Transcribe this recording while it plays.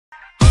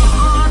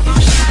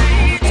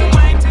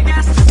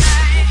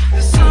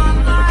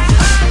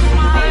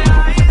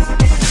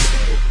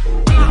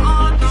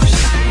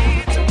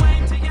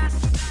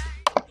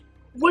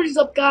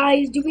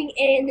guys doing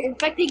an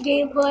infected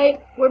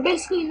gameplay. We're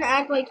basically gonna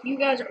act like you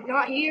guys are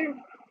not here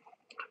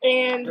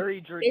and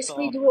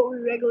basically do what we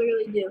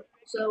regularly do.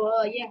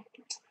 So yeah,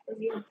 let's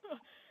go.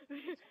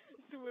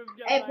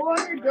 Hey, boy,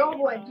 your girl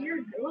voice, your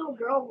little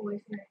girl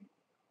voice thing.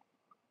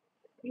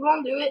 You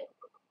won't do it.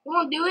 You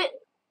won't do it.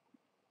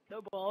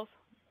 No balls.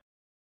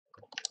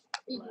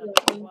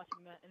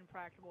 Watching that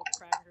impractical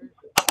crackers.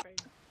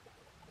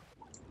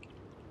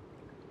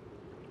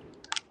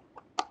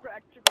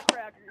 Practical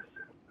crackers.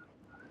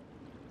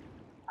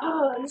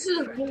 Oh, this is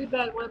a really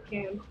bad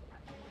webcam.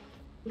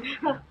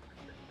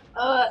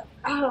 I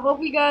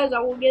hope you guys, I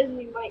will get a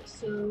new mic,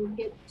 so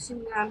get some,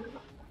 you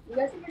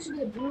guys think I should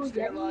get a blue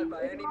Yeti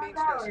or anything like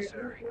that, or a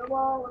blue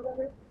snowball,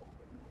 whatever?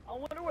 I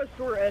wonder what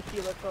sort of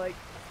SE looks like.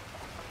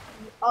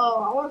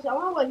 Oh, I wonder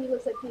what he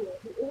looks like too.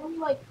 Isn't he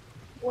like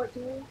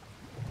 14? He's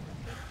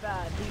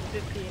fat.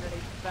 He's 15 and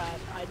he's fat.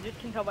 I just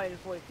can tell by his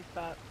voice he's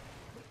fat.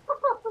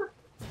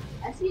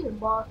 I see the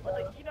boss though.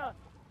 Like, you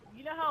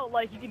know how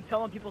like you can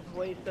tell in people's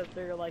voice that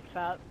they're like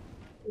fat?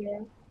 Yeah.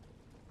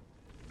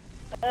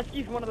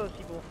 Esky's one of those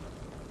people.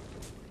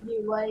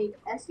 Dude, like,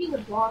 Esky's a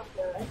boss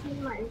though.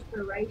 Esky's my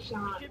inspiration.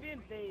 He should be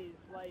in FaZe.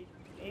 Like,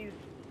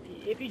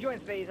 if he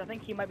joins FaZe, I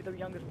think he might be the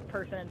youngest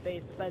person in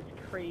FaZe besides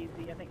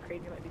Crazy. I think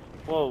Crazy might be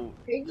 16. Whoa,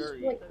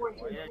 Crazy's like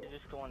 14. why did you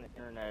just go on the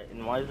internet,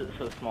 and why is it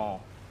so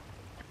small?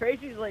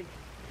 Crazy's like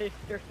 16,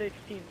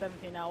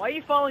 17 now. Why are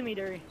you following me,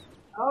 Derry?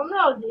 Oh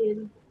no,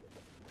 dude.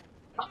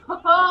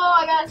 Oh,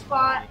 I got a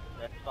spot.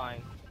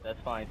 That's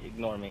fine,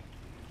 ignore me.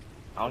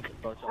 I don't care.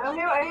 I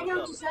didn't hear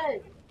what you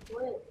said.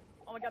 What?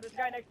 Oh my god, this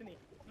guy next to me.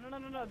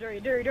 No, Derry,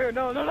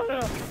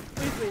 no.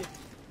 Please.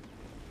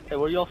 Hey,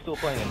 what are y'all still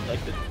playing?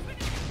 Infected?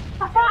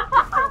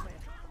 Oh,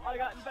 I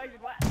got infected.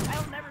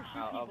 I'll never shoot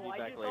I'll people. be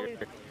back I just later. always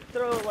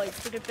throw like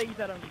freaking things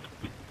at them.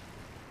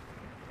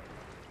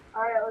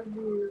 Alright, let's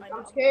do this.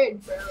 I'm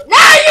scared, bro.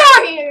 Now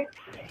you're here!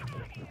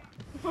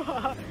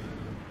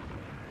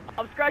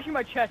 I'm scratching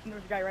my chest and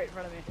there's a guy right in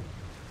front of me.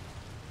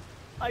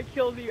 I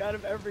killed you out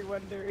of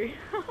everyone, Derry.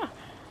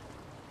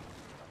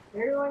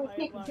 Everyone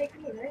kick me,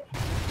 right?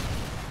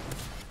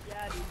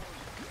 Yeah, dude.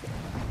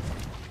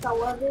 That's how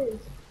love is.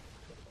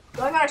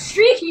 Going on a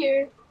streak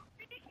here!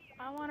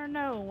 I wanna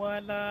know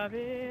what love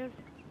is.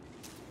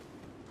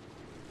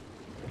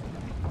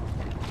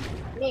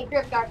 Me and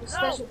Grip got the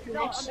special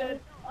connection. No,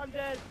 I'm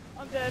dead.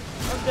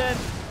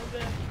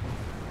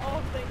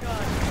 Oh, thank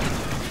God.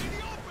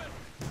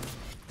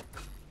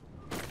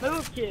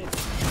 Move, kid.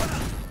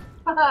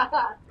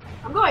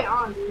 I'm going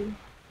on, dude.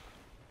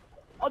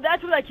 Oh,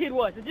 that's what that kid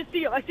was. I just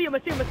see him. I see him.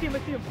 That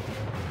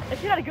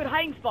kid had a good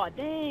hiding spot.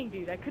 Dang,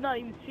 dude. I could not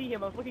even see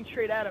him. I was looking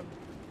straight at him.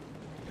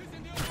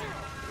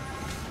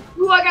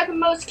 Ooh, I got the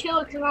most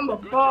kills because I'm a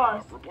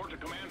boss. Report to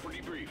command for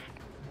debrief.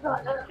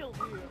 Killed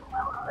you.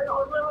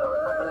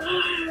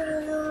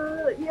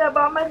 Yeah,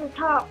 but I'm at the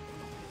top.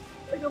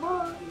 Like a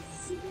boss.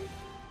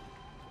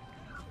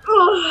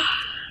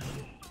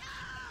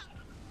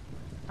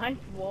 Nice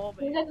wall,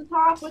 He's man. at the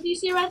top. What do you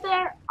see right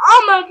there?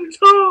 I'm at the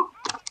top.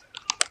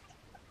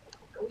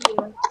 Oh,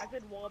 yeah. I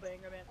said wall bang.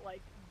 I meant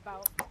like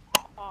bounce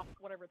off,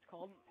 whatever it's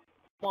called.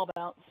 Wall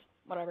bounce.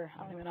 Whatever.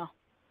 I don't even know.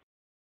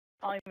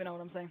 I don't even know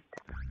what I'm saying.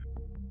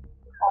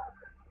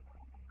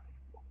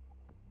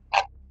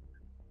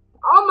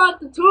 I'm at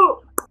the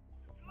top.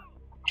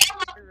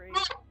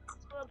 Let's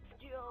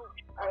go.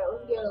 Alright,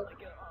 let's go.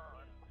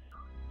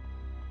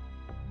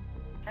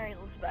 Alright,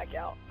 let's back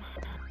out.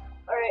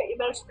 Alright, you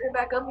better screw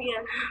back up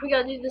again. We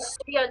gotta do this.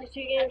 We gotta do 2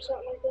 games,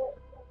 something like that.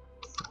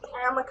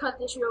 Alright, I'm gonna cut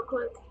this real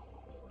quick.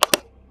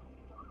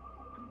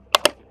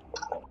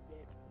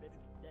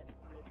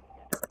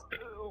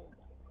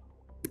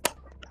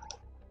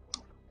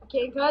 I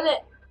can't cut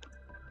it.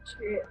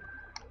 Screw it.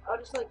 I'll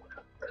just like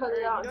cut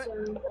it out. So.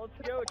 Let's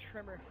go,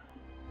 trimmer.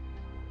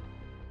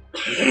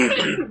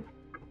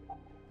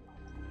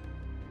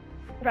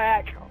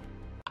 Back.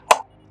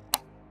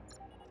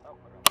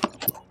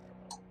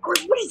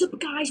 Alright, what is up,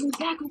 guys? We're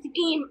back with the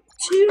game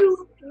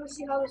 2. Let's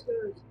see how this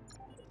goes.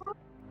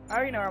 I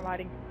already know where I'm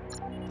hiding.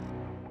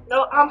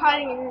 No, I'm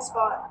hiding in this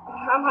spot.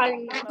 I'm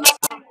hiding in this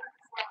spot.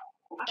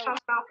 I found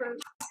Malcolm.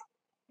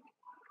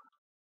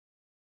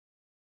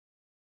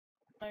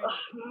 My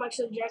mic's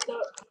so jacked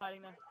up.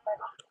 Hiding there.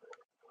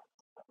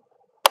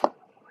 I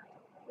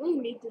need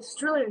to make this.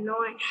 It's really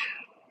annoying.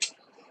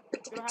 We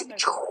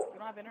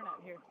don't have internet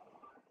here.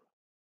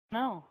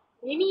 No.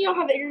 Maybe you don't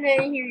have internet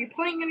in here. You're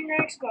playing on your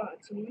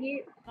Xbox, you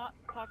idiot. Not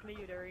talking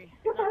to you, Derry.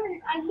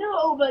 I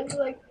know, but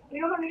you're like, we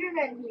don't have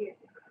internet in here.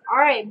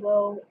 Alright,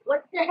 bro.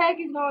 What the heck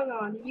is going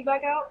on? Did you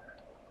back out?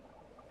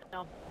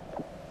 No.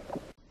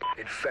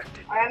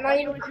 Infected. Alright, I'm not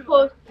even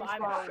close to the I'm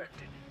spot.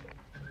 Infected.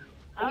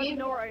 I have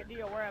no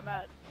idea where I'm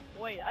at.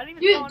 Wait, I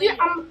didn't even Dude,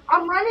 spawn in yet.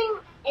 I'm running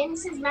and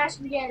this is match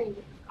beginning.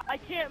 I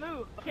can't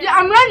move. Dude,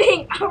 I'm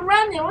running!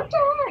 What the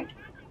heck?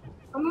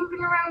 I'm moving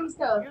around and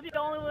stuff. You're the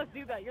only one that's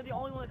do that. You're the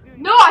only one that's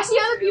doing No, I see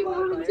other people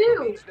moving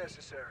too.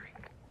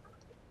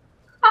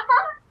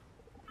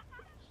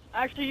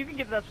 Actually, you can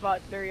get to that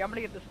spot, Derry. I'm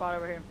gonna get this spot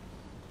over here.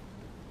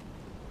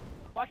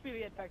 Watch me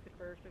be infected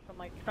first or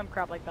some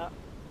crap like that.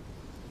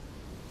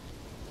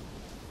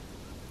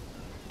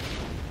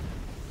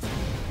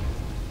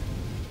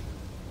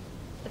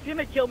 It's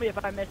gonna kill me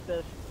if I miss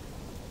this.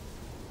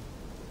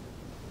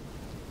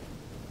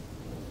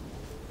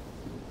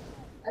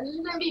 This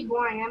is gonna be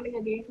boring. I'm gonna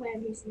gameplay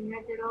and be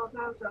disconnected all the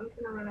time, so I'm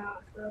just gonna run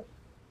out. So.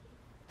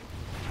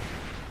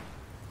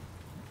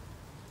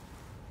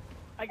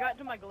 I got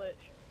into my glitch.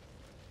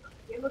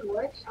 You have a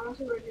glitch? I don't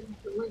see where it is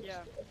glitch.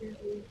 Yeah.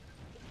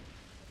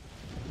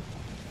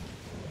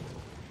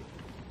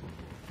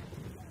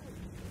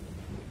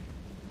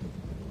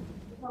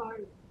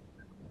 Hard.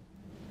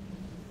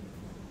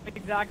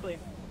 Exactly.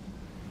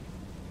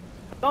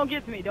 Don't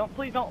get to me.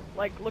 Please don't,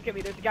 like, look at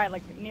me. There's a guy,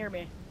 like, near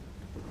me.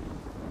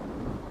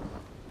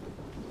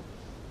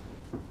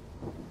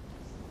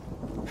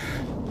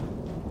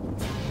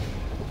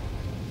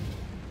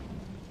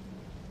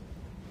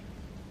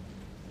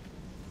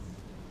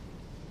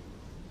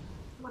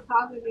 I'm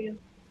talking to you.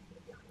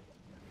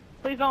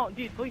 Please don't,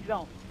 dude. Please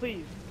don't.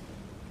 Please.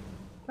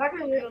 Talking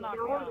to you. It'll knock me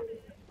off.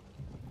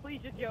 Please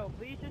just go.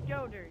 Please just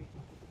go, Dirty.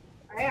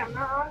 Hey, I'm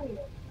not on you.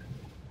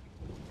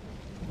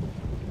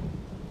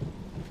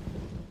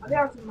 I'll be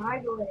on to my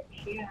glitch,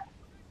 yeah.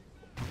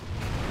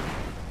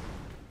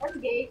 That's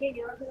gay, you can't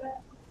get onto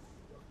that.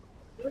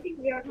 You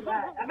can get onto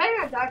that. I better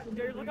not talk to Dude,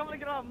 you. look, I'm gonna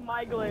get on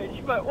my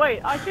glitch. But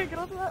wait, I can't get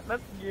onto that?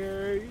 That's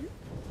gay.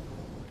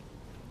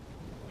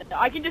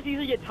 I can just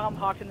easily get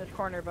tomahawked in this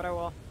corner, but I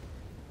will.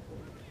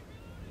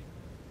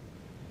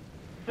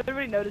 If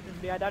everybody notices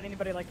me, I doubt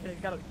anybody likes it.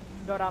 He's gotta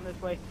go down this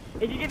way.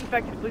 If you get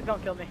infected, please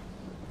don't kill me.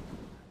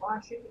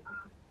 Watch it.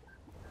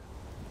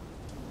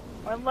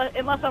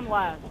 Unless I'm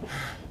last.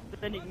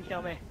 Then you can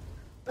kill me.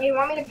 Wait, you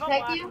want me to If I'm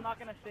protect last, you? I'm not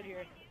gonna sit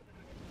here.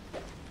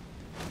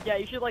 Yeah,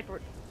 you should, like,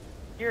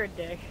 you're a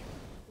dick.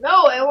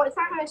 No, it's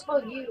not gonna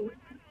explode you.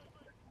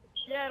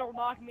 Yeah, it'll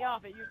knock me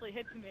off. It usually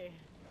hits me.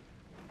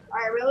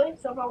 Alright, really?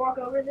 So if I walk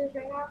over this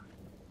right now,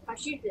 I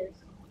shoot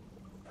this.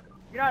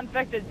 You're not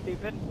infected,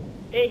 stupid.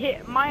 It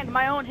hit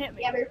my own hit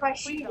me. Yeah, but if I Please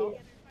shoot don't.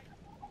 it.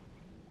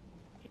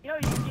 You know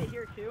you can get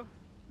here too.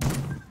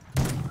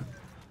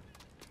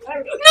 No!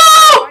 No!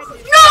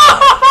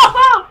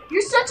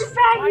 You're such a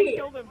Mine faggot!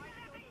 killed him.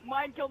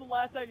 Mine killed him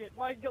last second.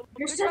 Mine killed him.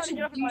 You're They're such a trying to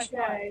get up in my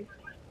spot. douchebag.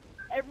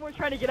 Everyone's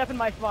trying to get up in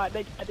my spot.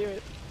 They can't do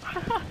it.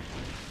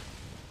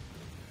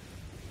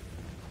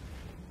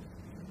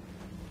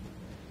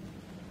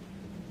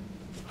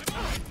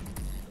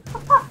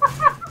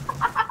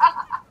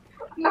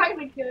 I'm not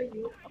gonna kill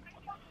you.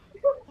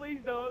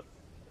 Please don't.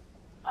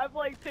 I'm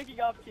like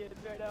picking off kids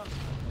right now.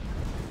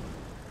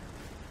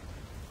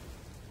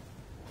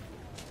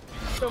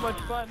 So much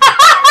fun.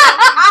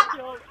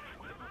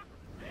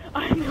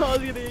 I know I was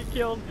gonna get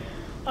killed.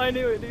 I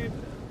knew it, dude.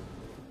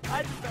 I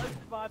had the best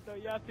spot though,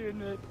 you have to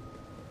admit.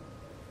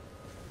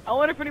 I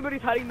wonder if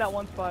anybody's hiding in that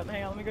one spot.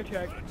 Hang on, let me go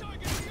check.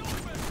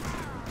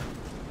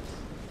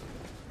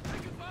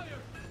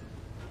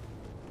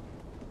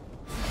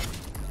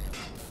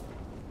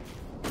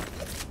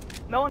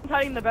 No one's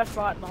hiding in the best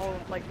spot in the whole,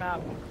 like,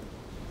 map.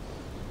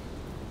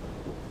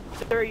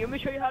 Sir, you want me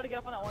to show you how to get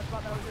up on that one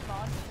spot that was just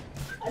on?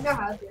 I know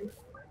how to.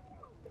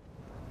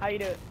 How you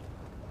do it?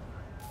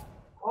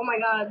 Oh my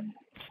god.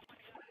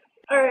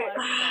 Alright.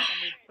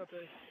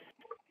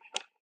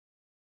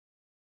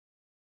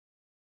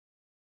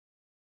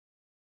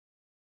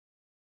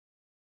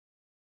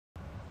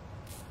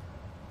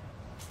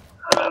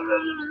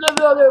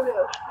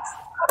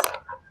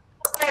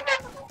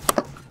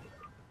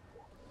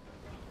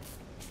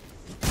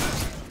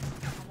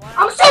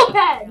 I'm so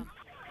bad!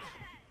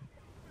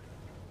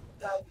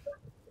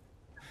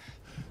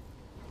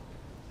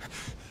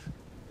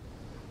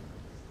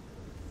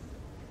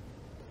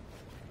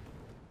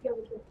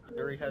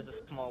 Yuri has a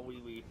small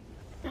wee-wee.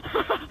 Dude,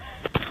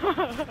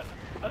 I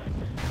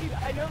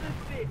know this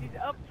bit. He's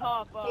up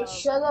top. Hey,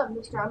 shut up,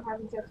 mister. I'm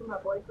having sex with my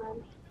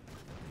boyfriend.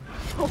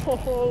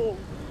 Oh.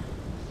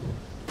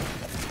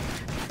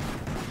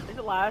 Is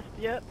it last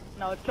yet?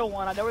 No, it's still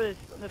one. I know where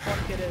this one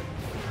kid is.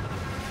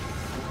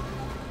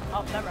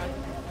 Oh, never mind.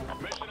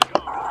 Mission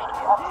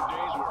accomplished. Good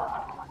day's work.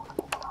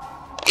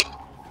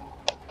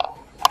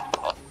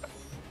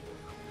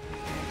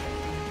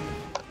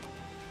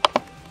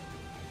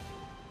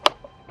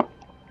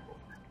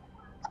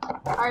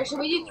 Alright, should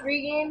we do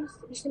 3 games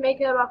just to make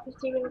it about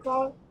 15 minutes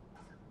long?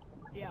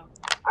 Yeah.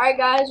 Alright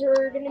guys,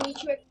 we're gonna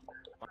meet you at...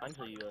 Mine's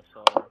a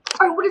USO.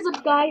 Alright, what is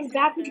up guys?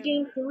 Back with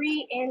game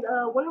 3, and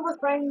one of our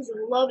friends,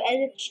 Love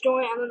Edits,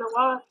 joined. I don't know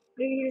why.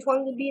 Maybe he just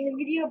wanted to be in the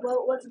video,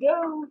 but let's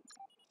go.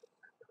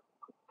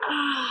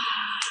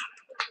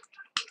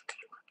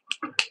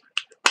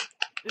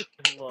 This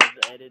loves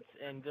edits,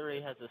 and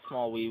Yuri has a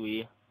small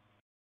wee-wee.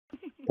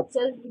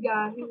 Says the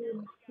guy who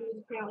was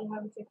apparently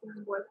having sex with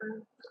his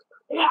boyfriend.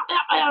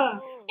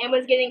 And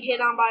was getting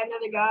hit on by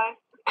another guy.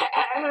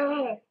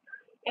 And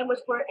another guy was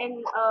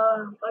flirting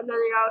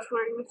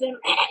with him.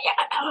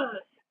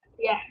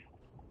 Yeah.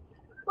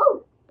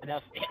 Woo!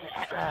 Now,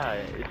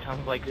 it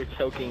sounds like you're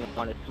choking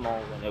on a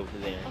small one over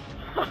there.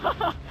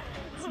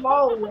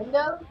 Small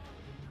window?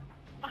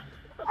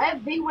 I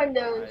have big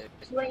windows,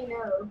 just let you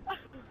know.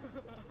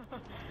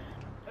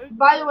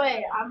 By the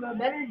way, I'm a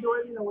better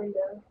door than a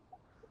window.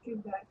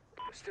 Feedback.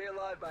 Stay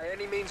alive by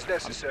any means I'm so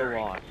necessary.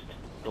 lost.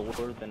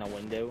 Door, then a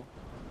window.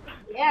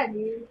 Yeah,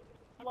 dude.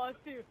 I'm lost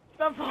too.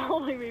 Stop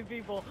following me,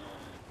 people.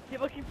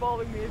 People keep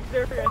following me. It's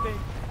Derry, I think.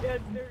 Yeah,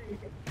 it's Derry.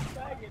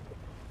 Faggot.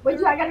 Wait,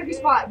 dude, I got a good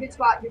spot. Good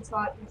spot. Good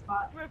spot. Good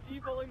spot. Swift,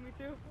 you following me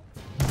too?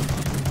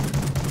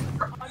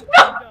 I'm so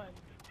done.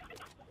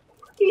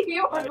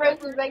 You I were was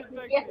versus like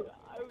infected.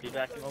 I was Be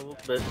back in a little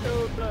bit.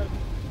 so done.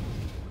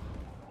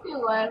 You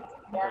left.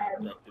 I'm Dad.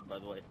 protected, by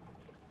the way.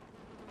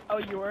 Oh,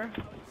 you were?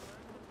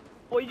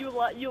 Well, you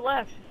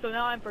left, so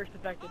now I'm first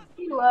affected.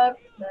 You left.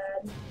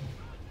 Dad.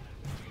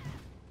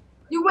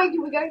 Dude, wait,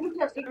 dude, we gotta get to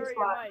that secret Derry,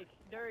 your spot. mic.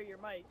 Derry, your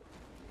mic.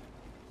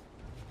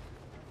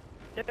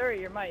 Derry,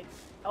 your mic.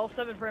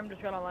 L7 for him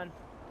just got online.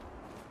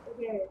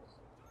 Okay.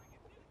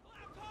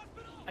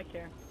 I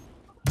care.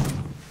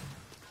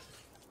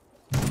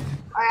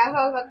 Alright, I thought I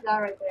was about to die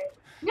right there.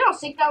 You know how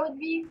sick that would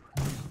be?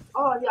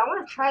 Oh, dude, I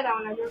want to try that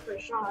when I do it for a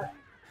shot.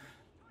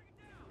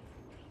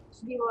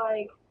 Just be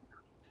like,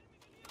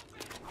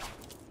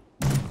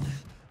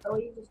 oh,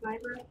 use a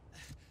sniper.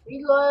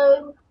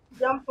 Reload,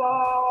 jump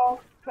off,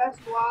 press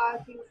Y,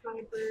 use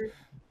sniper,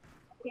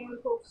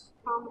 chemicals,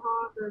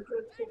 tomahawk, or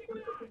trip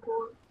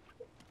 6154.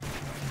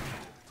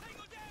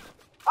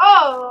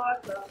 Oh,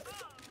 that's rough.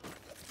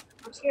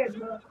 I'm scared,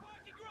 bro.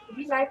 If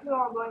he's sniping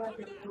while I'm going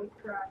after him, I would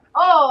cry.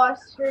 Oh, I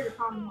scared the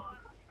tomahawk.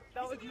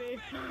 That was me.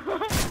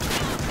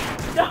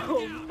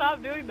 No,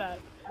 stop doing that.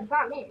 That's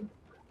not me.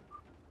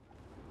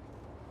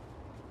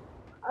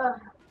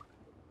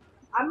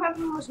 I'm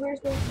having the most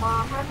weirdest thing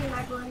tomorrow. I'm having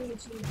macaroni and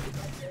cheese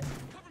right there.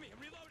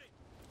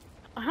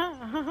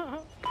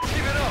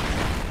 Keep it up.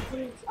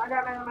 Please, I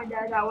got mad at my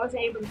dad. I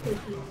wasn't able to cook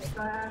it,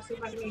 so I asked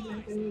if I could make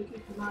macaroni and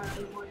cheese tomorrow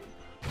in the morning.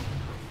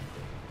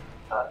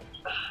 I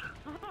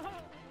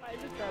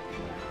just got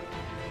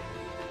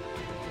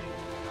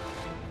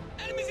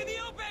Enemies in the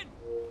open!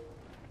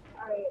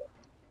 Alright.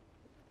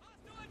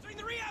 Hostile entering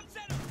the rehab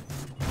center!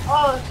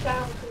 Oh, it's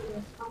down to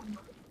this. Oh my.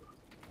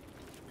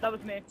 That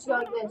was me. It's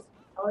like this.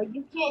 Oh,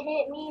 you can't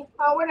hit me.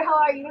 Oh, where the hell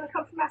are you? You gonna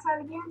come from that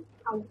side again?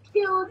 I'll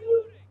kill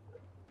you.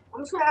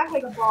 I'm just gonna act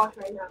like a boss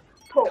right now.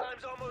 Pull.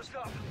 Time's almost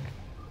up.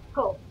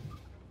 Pull.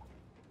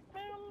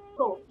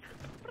 Pull.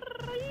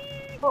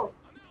 Pull.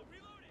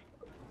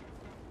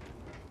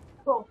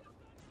 Pull.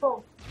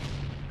 Pull.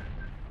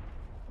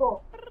 Pull.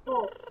 Pull.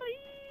 Pull.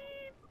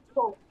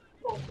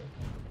 Pull.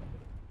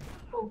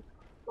 Pull.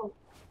 Pull.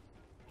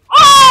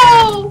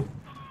 Oh!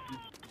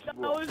 That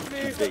was me.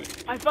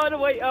 I found a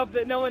way up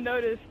that no one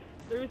noticed.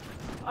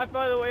 I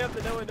found a way up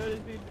that no one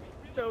noticed, dude.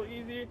 So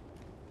easy.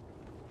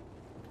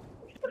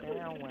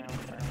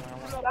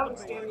 That was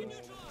scary.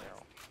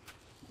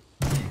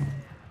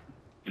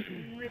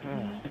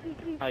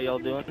 How y'all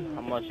doing?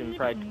 I'm watching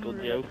Practical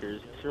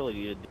Jokers. It's really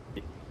good.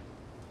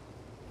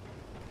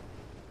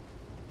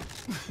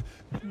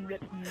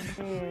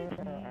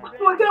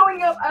 We're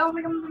going up. I don't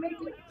think I'm gonna make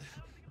it.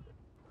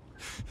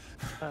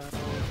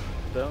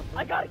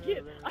 I got a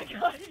kid. I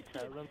got it.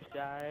 Tell them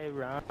sky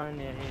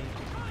running.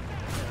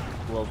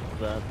 Well,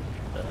 that's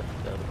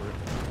over.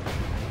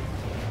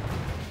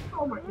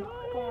 Oh my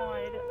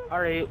god.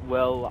 Alright,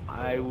 well,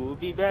 I will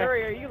be back.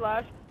 Sorry, are you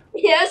last?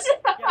 Yes.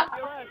 Yeah,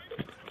 you're last.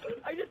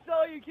 I just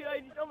saw you, kid. I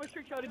just almost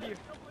trick shotted you.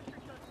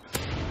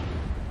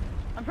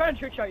 I'm trying to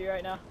trick shot you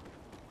right now.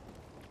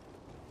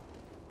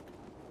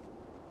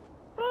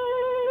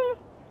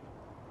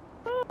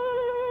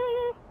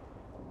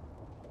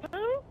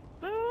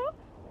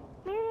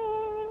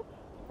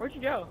 Where'd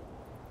you go?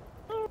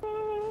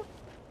 I'm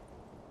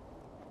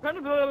trying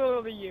to blow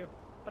over you,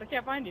 but I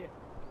can't find you.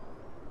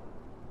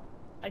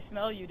 I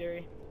smell you,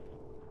 Derry.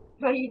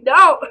 No, you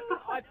don't.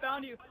 I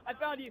found you. I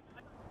found you.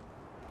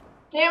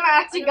 Damn,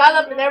 I actually got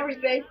up and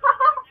everything.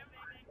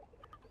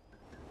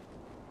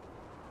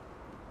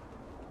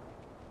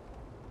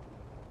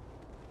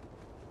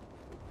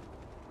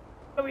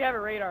 So we have a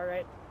radar,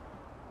 right?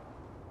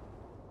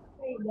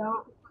 No, you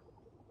don't.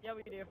 Yeah,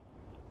 we do.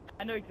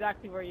 I know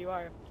exactly where you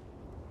are.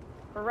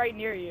 We're right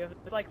near you.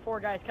 There's like 4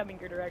 guys coming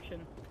your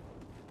direction.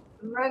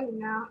 I'm running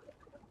now.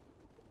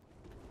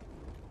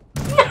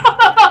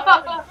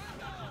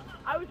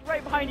 I was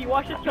right behind you.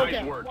 Watch this kill Nice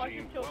cam. work, Watch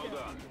team. this kill Well cam.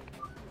 done.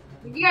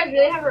 Do you guys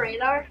really have a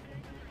radar?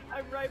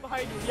 I'm right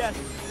behind you. Yes,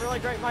 we're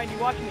like right behind you.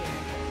 Watch me.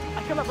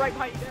 I come up right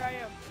behind you. There I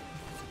am.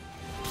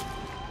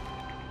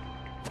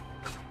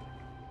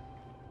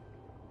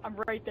 I'm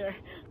right there.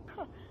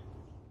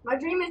 My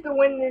dream is to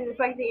win in the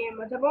 50 game,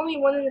 but I've only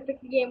won in the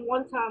 50 game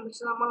one time, which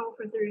is I'm on 0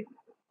 for 3.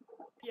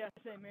 Yeah,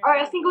 same here.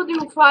 Alright, I think we'll do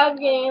 5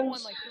 games.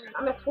 Won like 3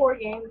 I'm at 4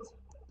 games.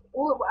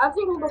 I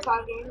think we'll go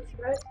 5 games,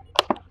 right?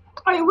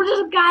 Alright, we're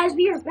just guys.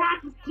 We are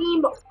back with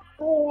Team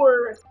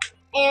 4.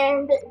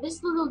 And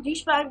this little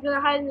douchebag is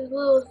gonna hide in his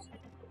little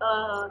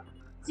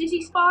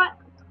CC spot. I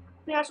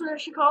think that's what I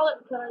should call it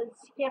because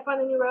he can't find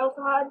anywhere else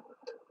to hide.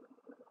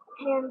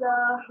 And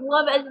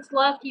Love Edits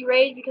left. He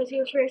raided because he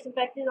was first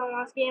infected on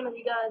last game, as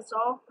you guys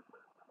saw.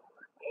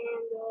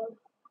 And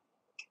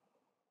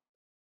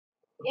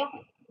yeah.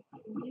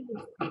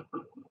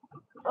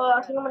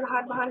 I think I'm gonna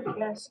hide behind the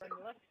desk.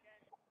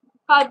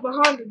 Hide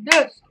behind the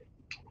desk.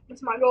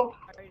 That's my goal.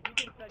 Alright, you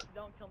can touch,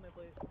 don't kill me,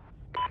 please.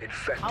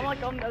 Infected. I'm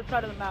like on the other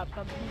side of the map,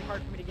 so it's gonna be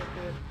hard for me to get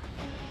to it.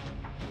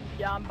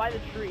 Yeah, I'm by the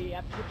tree. I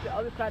have to get to the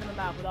other side of the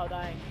map without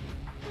dying.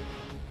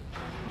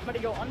 I'm gonna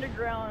go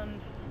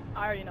underground.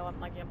 I already know what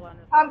my game plan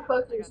is. I'm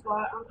close to your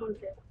spot. I'm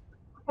closer.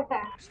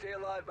 Stay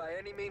alive by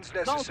any means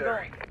Don't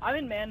necessary. go. I'm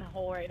in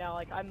manhole right now.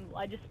 Like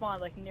I just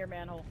spawned like near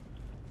manhole.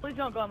 Please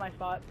don't go on my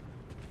spot.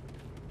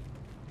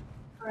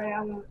 Alright,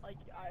 I won't. Like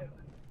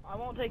I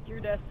won't take your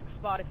desk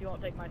spot if you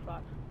won't take my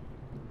spot.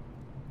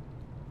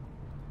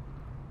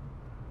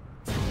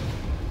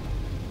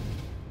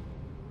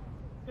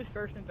 Who's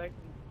first infected?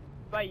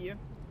 By you.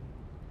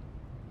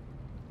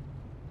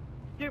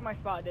 You took my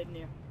spot, didn't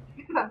you?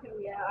 Yeah,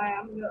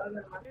 I'm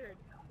gonna Weird.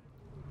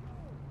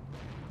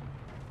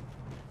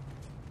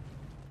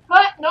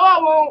 But no, I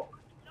won't.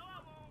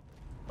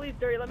 Please,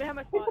 Dirty, let me have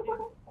my spot, dude.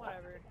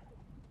 Whatever.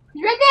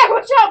 He's right there.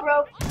 Watch out,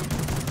 bro.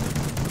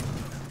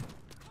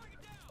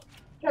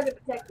 Trying to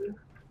protect you.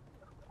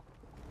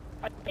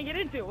 I can't get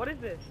into it. What is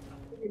this?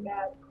 You're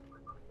bad.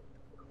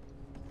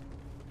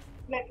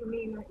 Meant for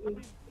me, not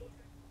you.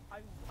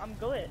 I'm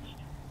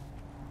glitched.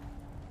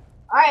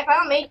 Alright, if I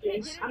don't make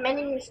this, I'm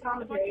ending this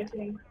commentary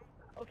thing.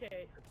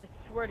 Okay, I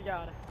swear to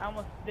God, I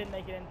almost didn't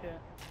make it into it.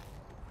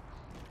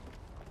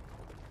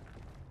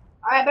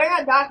 Alright, I better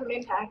not die from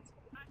impact.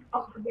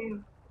 Oh,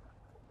 damn.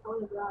 I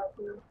wanna die,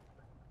 too.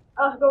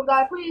 Oh, don't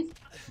die, please.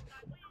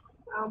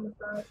 I almost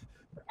died.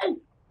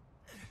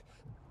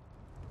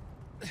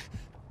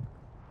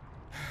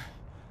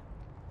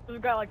 There's a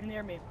guy like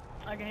near me.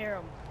 I can hear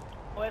him.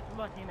 Oh, that's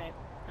my teammate.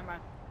 Never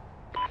mind.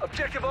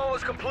 Objective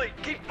almost complete.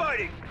 Keep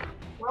fighting.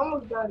 We're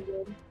almost done,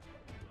 dude.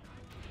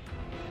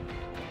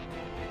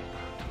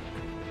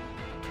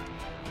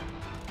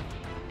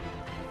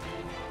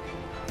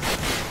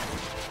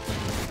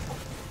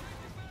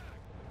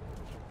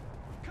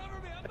 Cover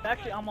me. I'm I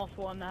actually almost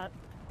won that.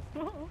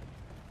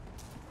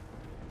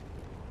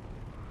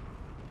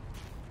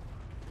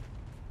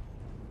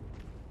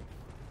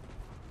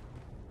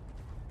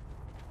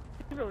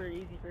 It's really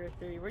easy for us,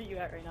 Theory. Where are you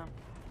at right now?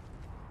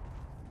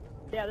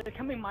 Yeah, they're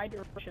coming my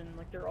direction.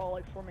 Like, they're all,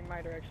 like, forming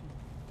my direction.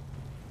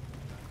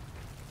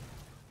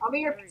 I'll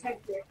be your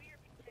protector.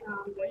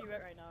 Where are you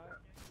at right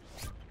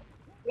now?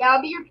 Yeah,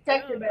 I'll be your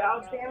protector, but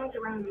I'll stand like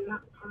around you,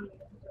 not on you.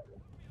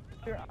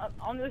 You're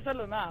on the other side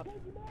of the map.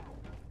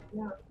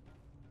 No.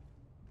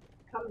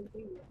 Coming to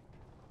you.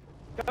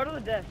 Go to the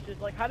desk. Just,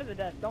 like, hide at the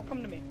desk. Don't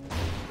come to me.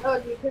 No,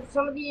 dude, because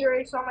some of you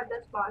already saw my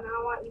death spot, and I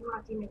don't want even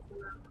my teammates to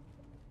know.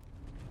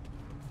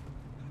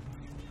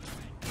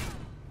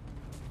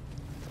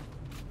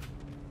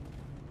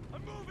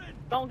 I'm moving.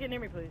 Don't get near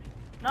me, please.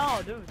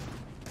 No, dude.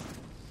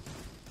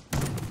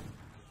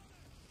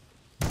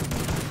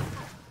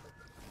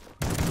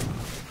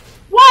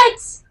 What?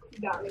 You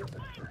got me.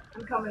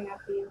 I'm coming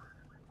after you.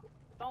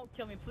 Don't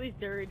kill me, please,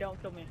 Derry. Don't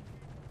kill me.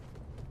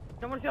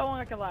 Don't want to see how long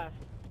I can last.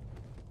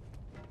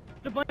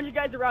 There's a bunch of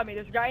guys around me.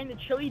 There's a guy in the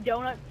chili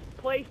donut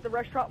place, the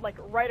restaurant, like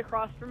right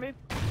across from me.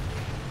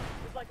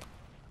 There's like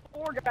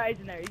 4 guys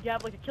in there. You can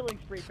have like a killing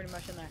spree pretty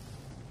much in there.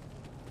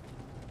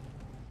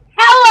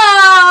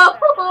 Hello!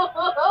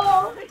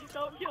 Please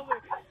don't kill me.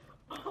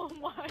 Oh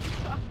my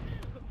God.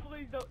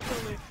 Please don't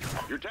kill me.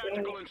 Your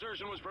tactical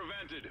insertion was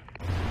prevented.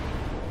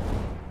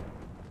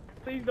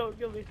 Please don't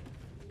kill me.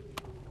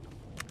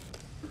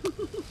 You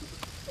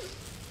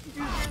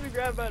scared the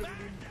crap out of me,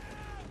 dude.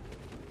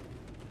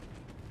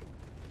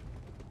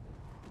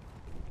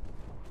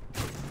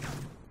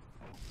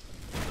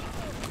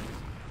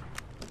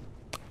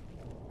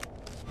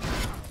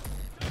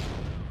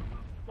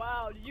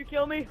 Wow, did you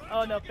kill me?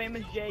 Oh no,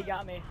 Famous Jay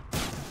got me.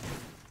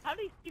 How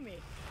did he see me?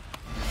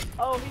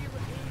 Oh, he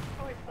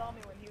probably saw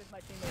me when he was my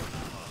teammate.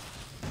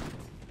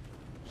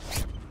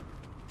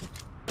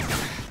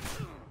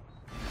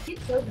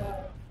 He's so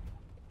bad.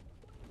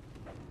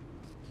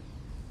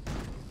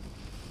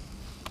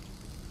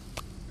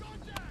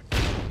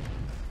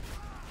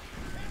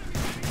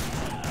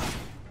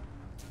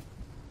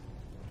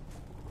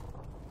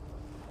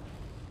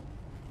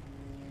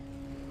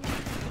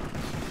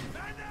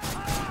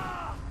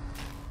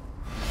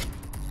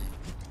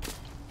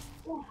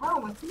 Oh, how?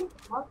 My teammates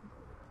are talking.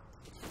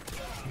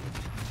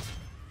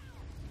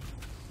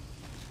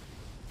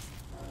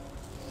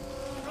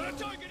 Got a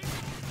target.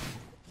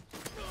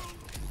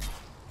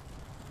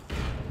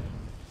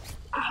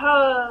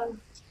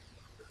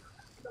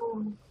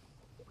 No.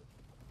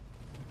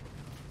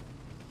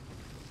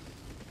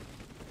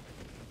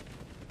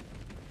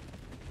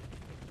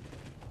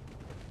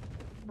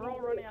 We're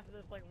all running after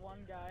this like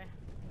one guy.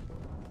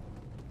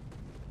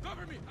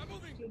 Cover me. I'm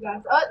moving. You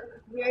guys. Oh,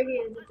 there he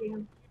is. I see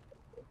him.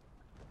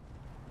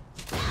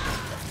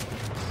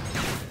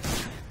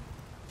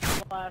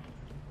 Last.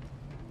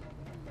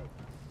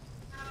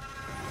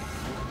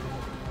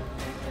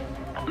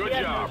 Good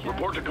Yeah, job. no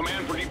Report to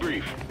command for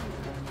debrief.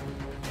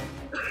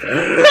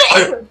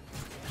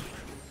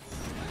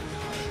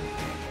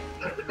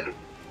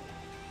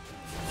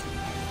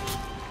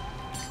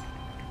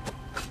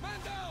 Man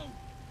down.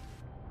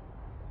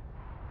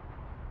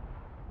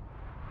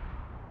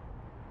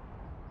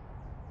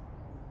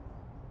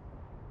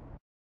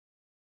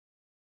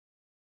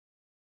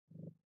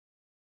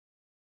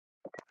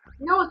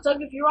 You know what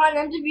sucked? If you were on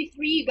MW3,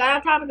 you got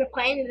on top of the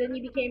plane and then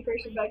you became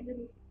first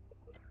infected.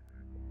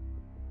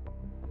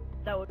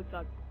 That would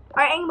suck.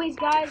 Alright, anyways,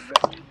 guys,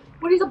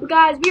 what is up,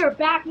 guys? We are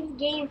back with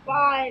Game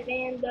 5,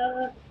 and,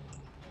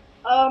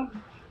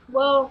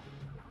 well,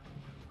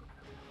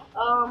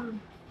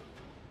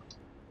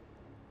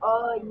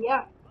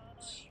 yeah.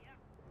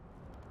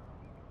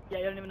 Yeah,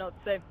 you don't even know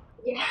what to say.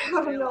 Yeah, I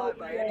don't know what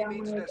to say.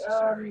 I'm like,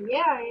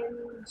 yeah,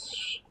 and,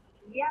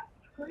 yeah,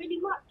 pretty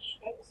much.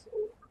 That's,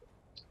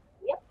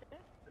 yep, Yeah,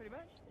 pretty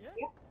much. Yeah.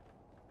 yep.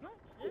 Much,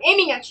 I'm yeah.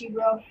 aiming at you,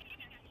 bro.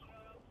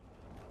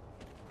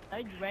 No,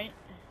 you ain't.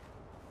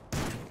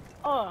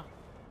 Oh.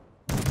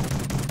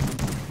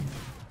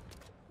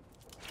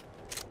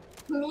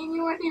 Me and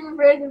you weren't even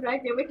first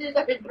infected. We just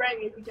started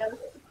praying at each other.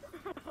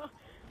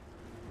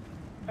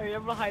 Alright,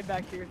 I'm gonna hide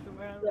back here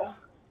somewhere. Yeah.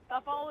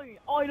 Stop following me.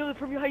 Oh, I know the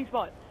perfect hiding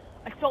spot.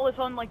 I saw this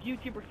on like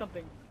YouTube or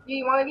something. Do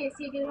you want to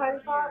see a good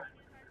hiding spot?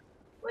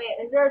 Wait,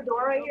 is there a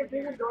door right here?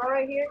 There's a door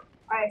right here.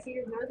 Alright, see,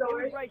 there's no It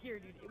doors. was right here,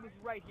 dude. It was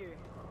right here.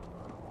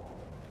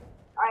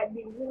 Alright,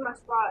 dude, this is my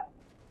spot.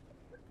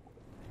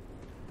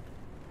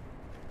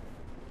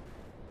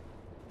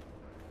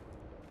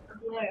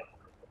 There.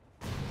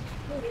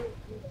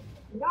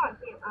 No, I can't.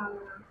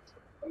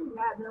 This is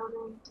that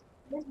building.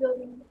 This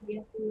building,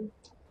 yes, dude.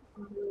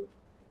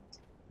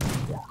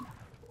 Yeah.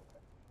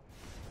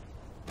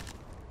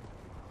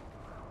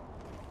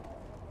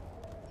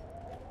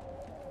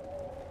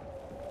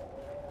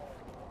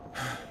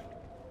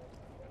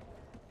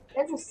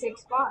 That's a sick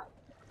spot.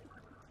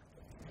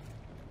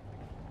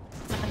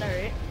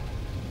 Alright.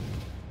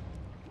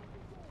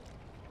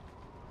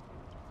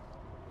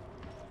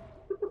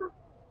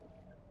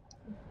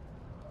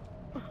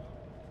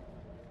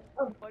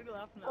 Oh. Why are you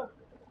laughing Oh. at?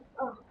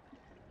 Oh.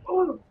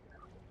 Oh.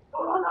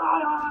 Oh,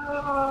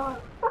 no.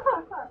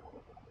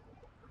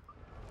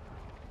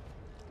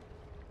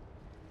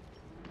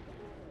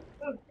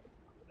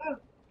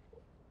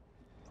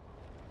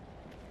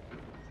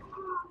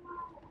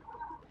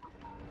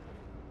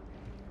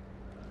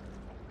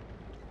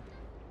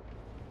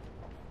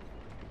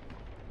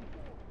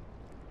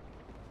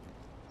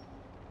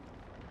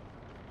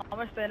 I'm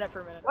gonna stand up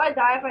for a minute. Will I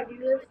die if I do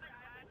this?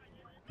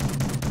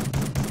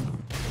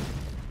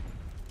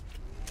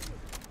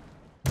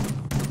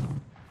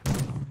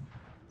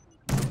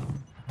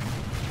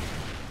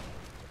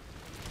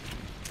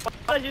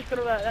 I just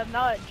gonna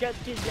now that jet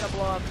ski's gonna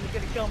blow up. He's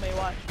gonna kill me.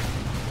 Watch.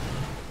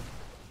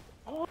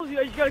 Oh,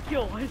 I just got a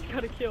kill. I just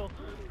got a kill.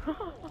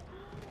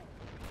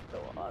 So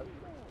awesome.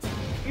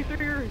 You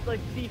threw your like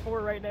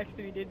C4 right next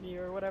to me, didn't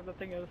you, or whatever the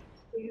thing is?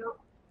 Yep.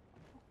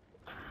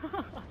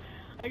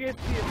 I can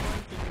see it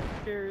blinking.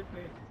 It scares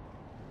me.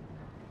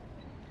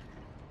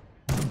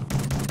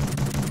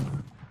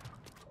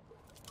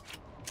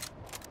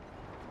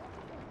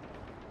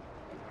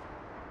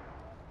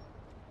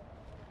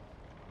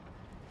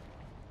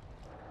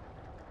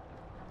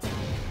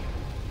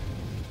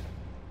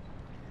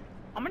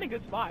 I'm in a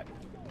good spot.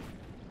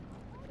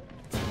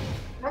 Can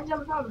I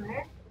jump down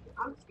there?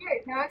 I'm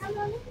scared. Can I jump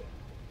down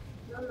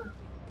there? No.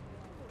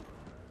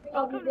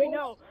 Oh, come to me,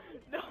 no.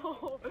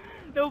 No.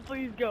 No,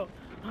 please go.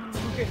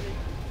 Okay.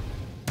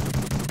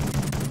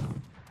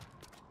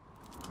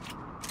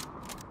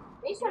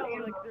 No,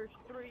 like, there's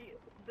three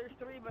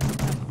of us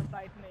left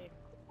besides me.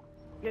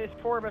 There's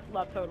 4 of us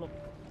left total.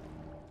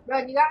 Bro,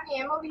 you got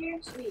any ammo over here?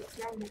 Sweet.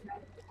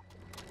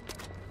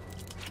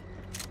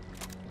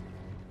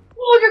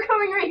 Oh, they're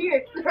coming right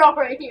here. They're all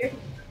right here.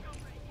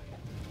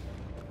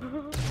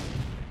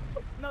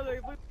 No,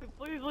 Larry,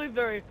 please leave,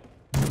 Larry.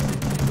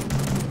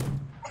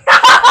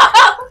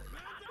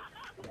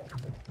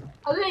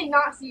 How did they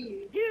not see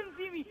you? He didn't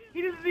see me.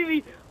 He didn't see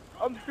me.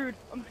 I'm screwed.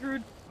 I'm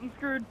screwed. I'm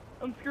screwed.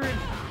 I'm screwed.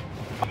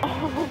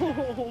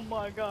 Oh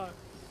my god.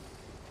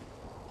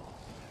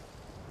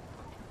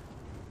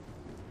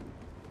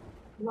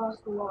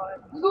 Lost the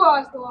lot.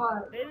 Lost the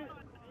lot. They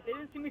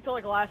didn't see me till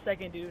like the last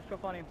second, dude. It's so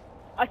funny.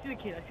 I see the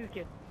kid. I see the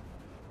kid.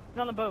 He's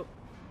on the boat.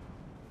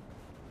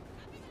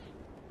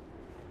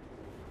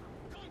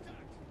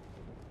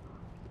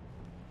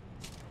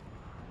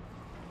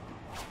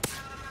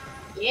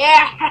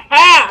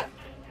 Yeah!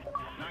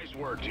 Nice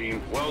work,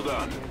 team. Well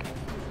done.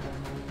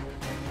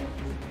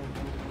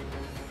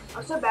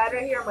 I'm so bad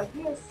right here. I'm like,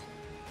 yes.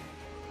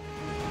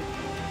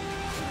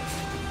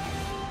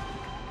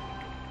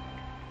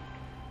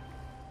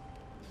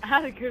 I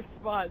had a good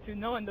spot, so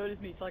no one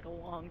noticed me for like a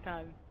long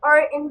time.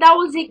 Alright, and that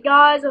was it,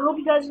 guys. I hope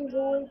you guys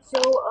enjoyed.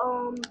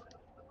 So,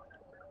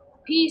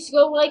 peace.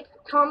 Go like,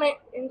 comment,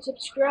 and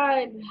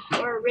subscribe.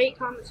 Or rate,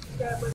 comment, subscribe.